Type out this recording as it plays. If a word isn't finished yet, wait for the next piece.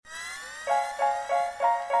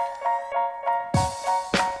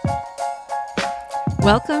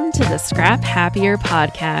Welcome to the Scrap Happier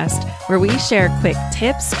podcast, where we share quick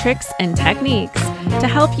tips, tricks, and techniques to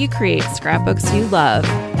help you create scrapbooks you love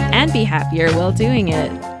and be happier while doing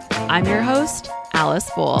it. I'm your host, Alice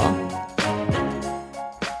Bohl.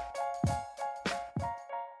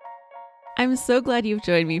 I'm so glad you've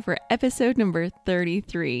joined me for episode number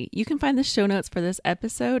 33. You can find the show notes for this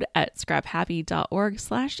episode at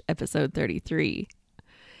scraphappy.org/episode 33.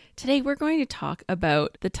 Today, we're going to talk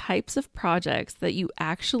about the types of projects that you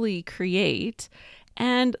actually create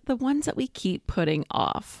and the ones that we keep putting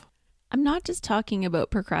off. I'm not just talking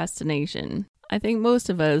about procrastination. I think most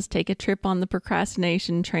of us take a trip on the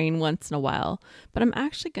procrastination train once in a while, but I'm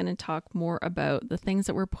actually going to talk more about the things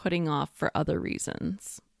that we're putting off for other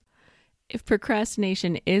reasons. If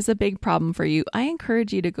procrastination is a big problem for you, I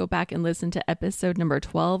encourage you to go back and listen to episode number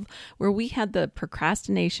 12, where we had the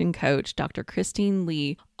procrastination coach, Dr. Christine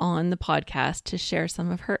Lee, on the podcast to share some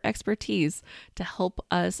of her expertise to help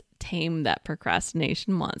us tame that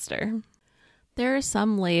procrastination monster. There are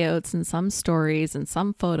some layouts and some stories and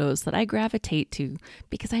some photos that I gravitate to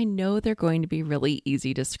because I know they're going to be really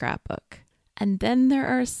easy to scrapbook. And then there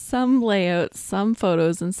are some layouts, some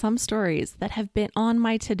photos, and some stories that have been on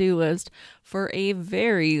my to-do list for a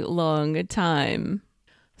very long time.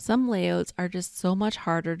 Some layouts are just so much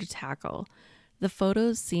harder to tackle. The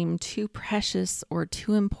photos seem too precious or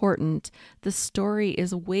too important. The story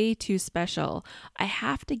is way too special. I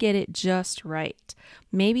have to get it just right.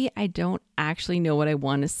 Maybe I don't actually know what I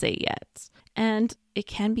want to say yet. And it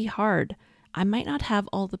can be hard. I might not have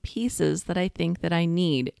all the pieces that I think that I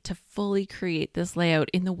need to fully create this layout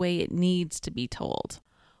in the way it needs to be told.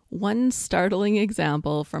 One startling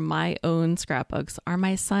example from my own scrapbooks are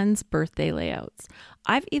my son's birthday layouts.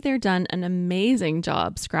 I've either done an amazing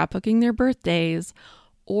job scrapbooking their birthdays,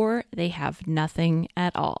 or they have nothing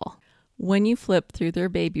at all. When you flip through their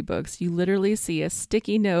baby books, you literally see a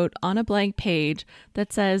sticky note on a blank page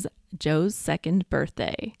that says Joe's second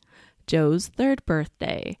birthday, Joe's third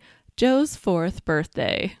birthday, Joe's fourth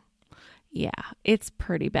birthday. Yeah, it's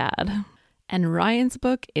pretty bad. And Ryan's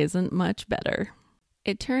book isn't much better.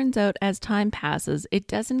 It turns out as time passes, it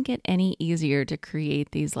doesn't get any easier to create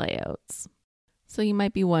these layouts. So you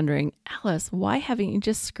might be wondering, Alice, why haven't you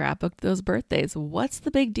just scrapbooked those birthdays? What's the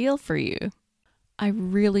big deal for you? I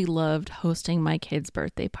really loved hosting my kids'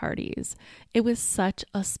 birthday parties. It was such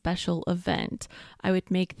a special event. I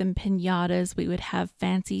would make them piñatas, we would have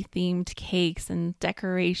fancy themed cakes and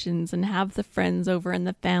decorations and have the friends over and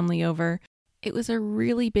the family over. It was a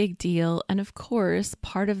really big deal, and of course,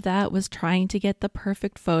 part of that was trying to get the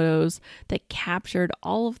perfect photos that captured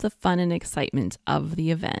all of the fun and excitement of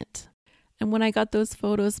the event. And when I got those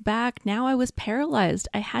photos back, now I was paralyzed.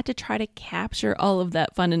 I had to try to capture all of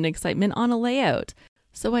that fun and excitement on a layout.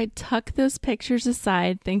 So I tucked those pictures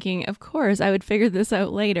aside, thinking, of course, I would figure this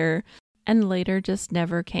out later. And later just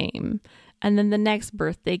never came. And then the next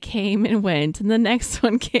birthday came and went, and the next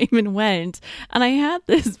one came and went. And I had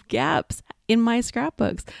these gaps in my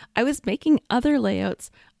scrapbooks. I was making other layouts.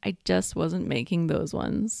 I just wasn't making those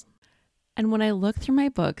ones. And when I look through my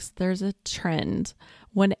books, there's a trend.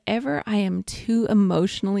 Whenever I am too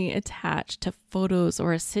emotionally attached to photos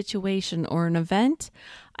or a situation or an event,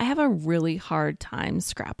 I have a really hard time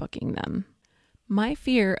scrapbooking them. My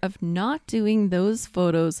fear of not doing those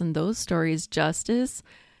photos and those stories justice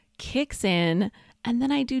kicks in, and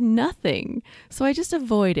then I do nothing. So I just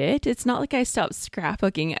avoid it. It's not like I stop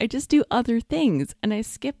scrapbooking. I just do other things, and I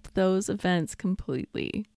skip those events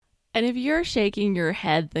completely. And if you're shaking your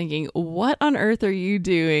head thinking, what on earth are you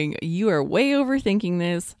doing? You are way overthinking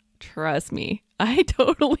this. Trust me, I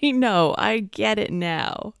totally know. I get it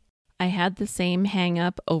now. I had the same hang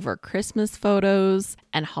up over Christmas photos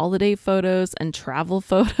and holiday photos and travel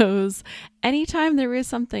photos. Anytime there was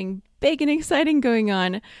something big and exciting going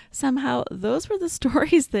on, somehow those were the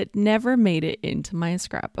stories that never made it into my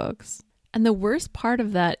scrapbooks. And the worst part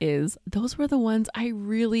of that is those were the ones I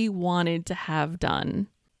really wanted to have done.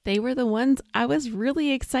 They were the ones I was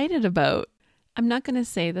really excited about. I'm not going to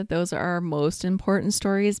say that those are our most important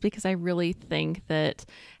stories because I really think that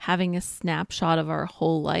having a snapshot of our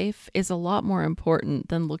whole life is a lot more important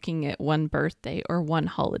than looking at one birthday or one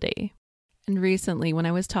holiday. And recently, when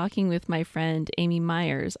I was talking with my friend Amy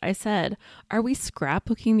Myers, I said, "Are we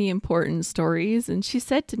scrapbooking the important stories?" And she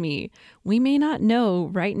said to me, "We may not know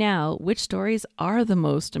right now which stories are the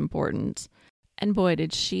most important." And boy,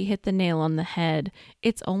 did she hit the nail on the head.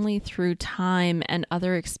 It's only through time and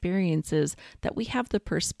other experiences that we have the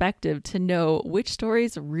perspective to know which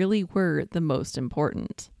stories really were the most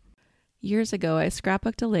important. Years ago, I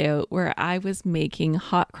scrapbooked a layout where I was making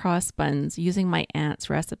hot cross buns using my aunt's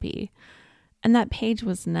recipe. And that page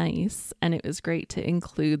was nice, and it was great to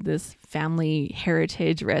include this family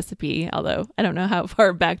heritage recipe, although I don't know how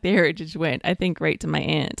far back the heritage went. I think right to my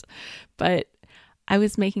aunt. But I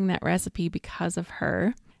was making that recipe because of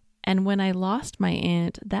her. And when I lost my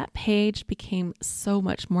aunt, that page became so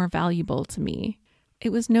much more valuable to me.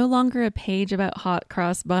 It was no longer a page about hot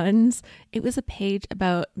cross buns. It was a page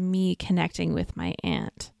about me connecting with my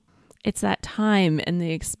aunt. It's that time and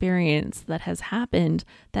the experience that has happened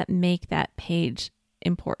that make that page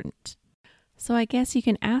important. So I guess you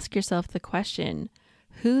can ask yourself the question,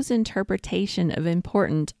 whose interpretation of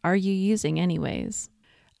important are you using anyways?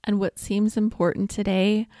 And what seems important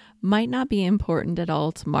today might not be important at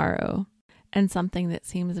all tomorrow. And something that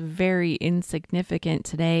seems very insignificant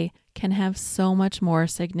today can have so much more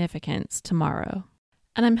significance tomorrow.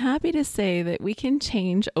 And I'm happy to say that we can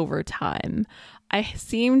change over time. I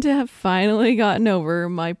seem to have finally gotten over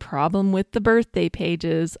my problem with the birthday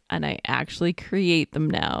pages, and I actually create them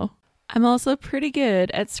now. I'm also pretty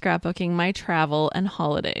good at scrapbooking my travel and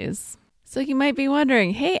holidays. So you might be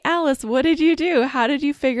wondering, hey Alice, what did you do? How did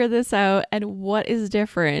you figure this out? And what is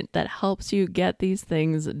different that helps you get these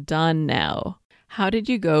things done now? How did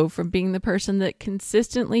you go from being the person that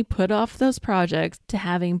consistently put off those projects to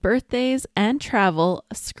having birthdays and travel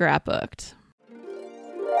scrapbooked?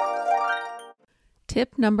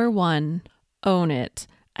 Tip number 1, own it.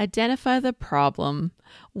 Identify the problem.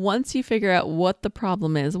 Once you figure out what the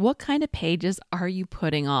problem is, what kind of pages are you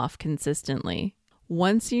putting off consistently?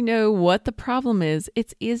 Once you know what the problem is,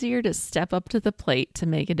 it's easier to step up to the plate to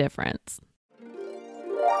make a difference.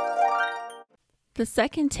 The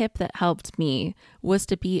second tip that helped me was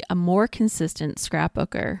to be a more consistent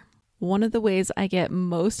scrapbooker. One of the ways I get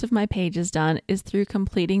most of my pages done is through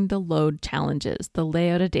completing the load challenges, the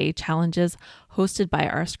layout a day challenges hosted by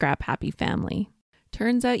our Scrap Happy family.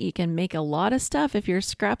 Turns out you can make a lot of stuff if you're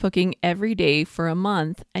scrapbooking every day for a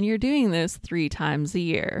month and you're doing this 3 times a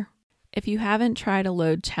year. If you haven't tried a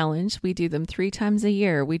load challenge, we do them 3 times a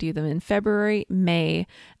year. We do them in February, May,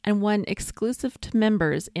 and one exclusive to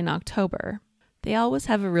members in October. They always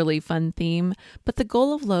have a really fun theme, but the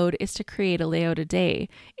goal of Load is to create a layout a day.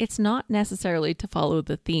 It's not necessarily to follow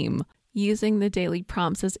the theme. Using the daily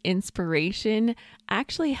prompts as inspiration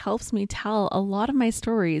actually helps me tell a lot of my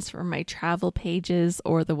stories from my travel pages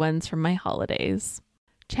or the ones from my holidays.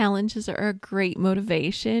 Challenges are a great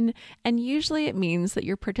motivation, and usually it means that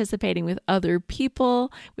you're participating with other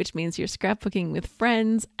people, which means you're scrapbooking with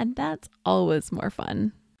friends, and that's always more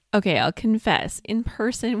fun. Okay, I'll confess, in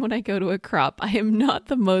person when I go to a crop, I am not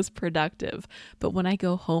the most productive, but when I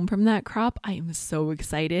go home from that crop, I am so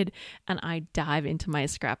excited and I dive into my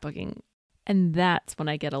scrapbooking. And that's when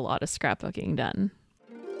I get a lot of scrapbooking done.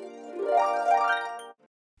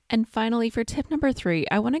 And finally, for tip number 3,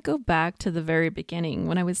 I want to go back to the very beginning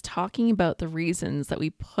when I was talking about the reasons that we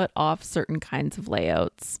put off certain kinds of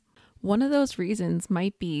layouts. One of those reasons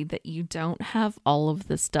might be that you don't have all of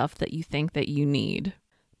the stuff that you think that you need.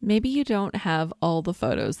 Maybe you don't have all the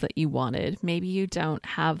photos that you wanted. Maybe you don't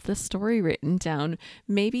have the story written down.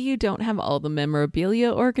 Maybe you don't have all the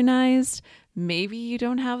memorabilia organized. Maybe you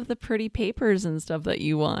don't have the pretty papers and stuff that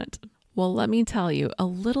you want. Well, let me tell you, a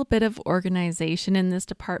little bit of organization in this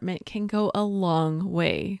department can go a long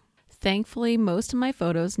way. Thankfully, most of my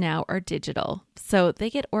photos now are digital, so they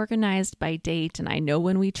get organized by date and I know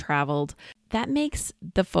when we traveled. That makes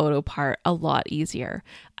the photo part a lot easier.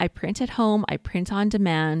 I print at home, I print on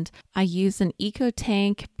demand. I use an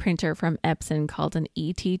EcoTank printer from Epson called an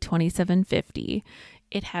ET2750.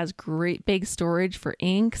 It has great big storage for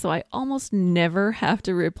ink, so I almost never have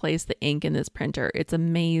to replace the ink in this printer. It's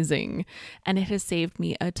amazing, and it has saved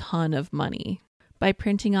me a ton of money. By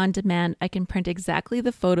printing on demand, I can print exactly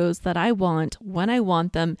the photos that I want when I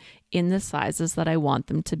want them in the sizes that I want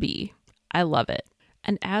them to be. I love it.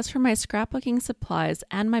 And as for my scrapbooking supplies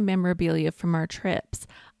and my memorabilia from our trips,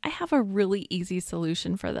 I have a really easy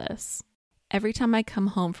solution for this. Every time I come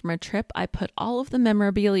home from a trip, I put all of the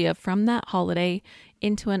memorabilia from that holiday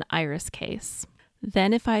into an iris case.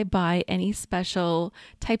 Then if I buy any special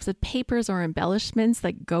types of papers or embellishments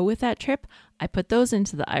that go with that trip, I put those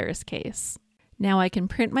into the iris case. Now I can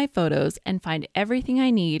print my photos and find everything I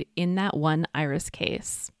need in that one iris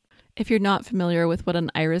case. If you're not familiar with what an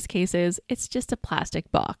iris case is, it's just a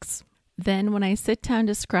plastic box. Then when I sit down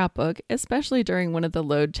to scrapbook, especially during one of the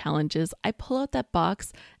load challenges, I pull out that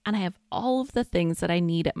box and I have all of the things that I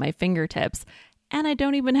need at my fingertips. And I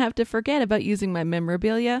don't even have to forget about using my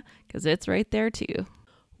memorabilia because it's right there too.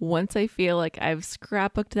 Once I feel like I've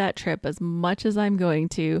scrapbooked that trip as much as I'm going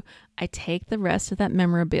to, I take the rest of that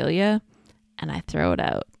memorabilia and I throw it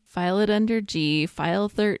out. file it under G, file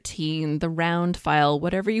 13, the round file,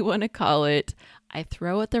 whatever you want to call it. I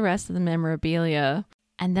throw out the rest of the memorabilia,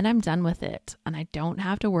 and then I'm done with it, and I don't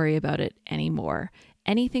have to worry about it anymore.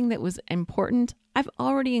 Anything that was important, I've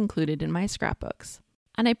already included in my scrapbooks.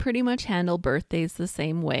 And I pretty much handle birthdays the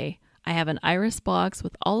same way. I have an iris box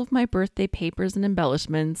with all of my birthday papers and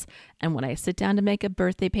embellishments, and when I sit down to make a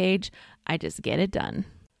birthday page, I just get it done.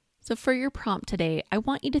 So for your prompt today, I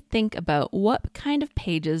want you to think about what kind of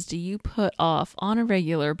pages do you put off on a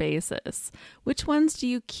regular basis? Which ones do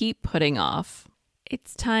you keep putting off?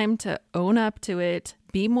 It's time to own up to it,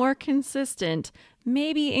 be more consistent,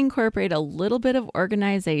 maybe incorporate a little bit of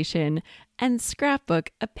organization, and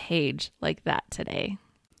scrapbook a page like that today.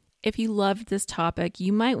 If you loved this topic,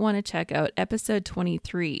 you might want to check out episode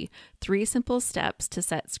 23, 3 Simple Steps to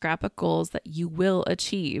Set Scrapbook Goals That You Will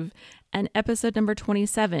Achieve, and episode number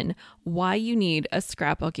 27, Why You Need a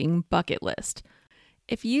Scrapbooking Bucket List.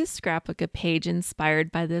 If you scrapbook a page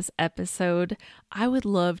inspired by this episode, I would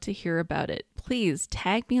love to hear about it. Please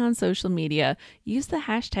tag me on social media. Use the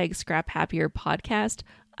hashtag ScrapHappierPodcast.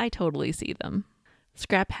 I totally see them.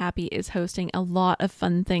 Scrap Happy is hosting a lot of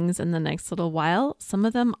fun things in the next little while. Some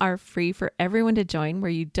of them are free for everyone to join where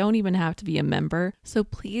you don't even have to be a member. So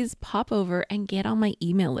please pop over and get on my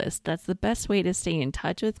email list. That's the best way to stay in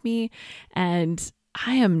touch with me. And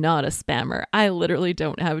I am not a spammer. I literally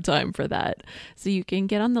don't have time for that. So you can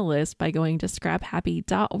get on the list by going to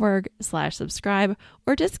scraphappy.org/subscribe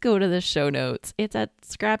or just go to the show notes. It's at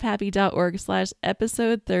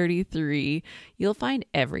scraphappy.org/episode 33. You'll find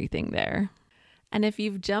everything there. And if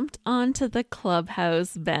you've jumped onto the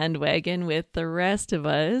Clubhouse bandwagon with the rest of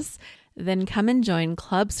us, then come and join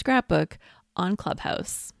Club Scrapbook on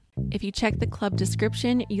Clubhouse. If you check the club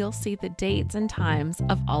description, you'll see the dates and times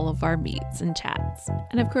of all of our meets and chats.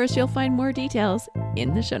 And of course, you'll find more details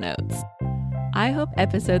in the show notes. I hope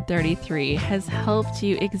episode 33 has helped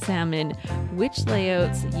you examine which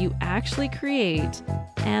layouts you actually create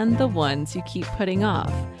and the ones you keep putting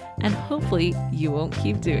off. And hopefully you won't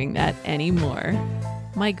keep doing that anymore.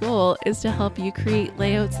 My goal is to help you create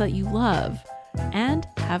layouts that you love and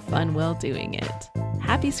have fun while doing it.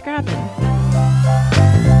 Happy scrapping!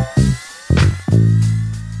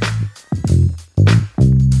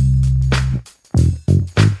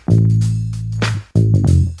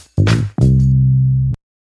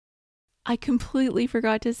 I completely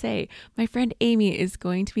forgot to say, my friend Amy is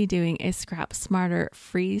going to be doing a Scrap Smarter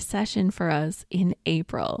free session for us in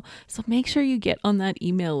April. So make sure you get on that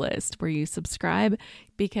email list where you subscribe,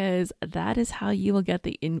 because that is how you will get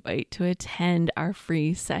the invite to attend our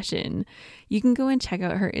free session. You can go and check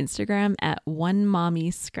out her Instagram at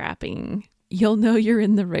OneMommyScrapping. You'll know you're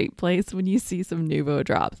in the right place when you see some Nuvo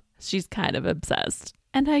drops. She's kind of obsessed,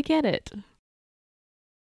 and I get it.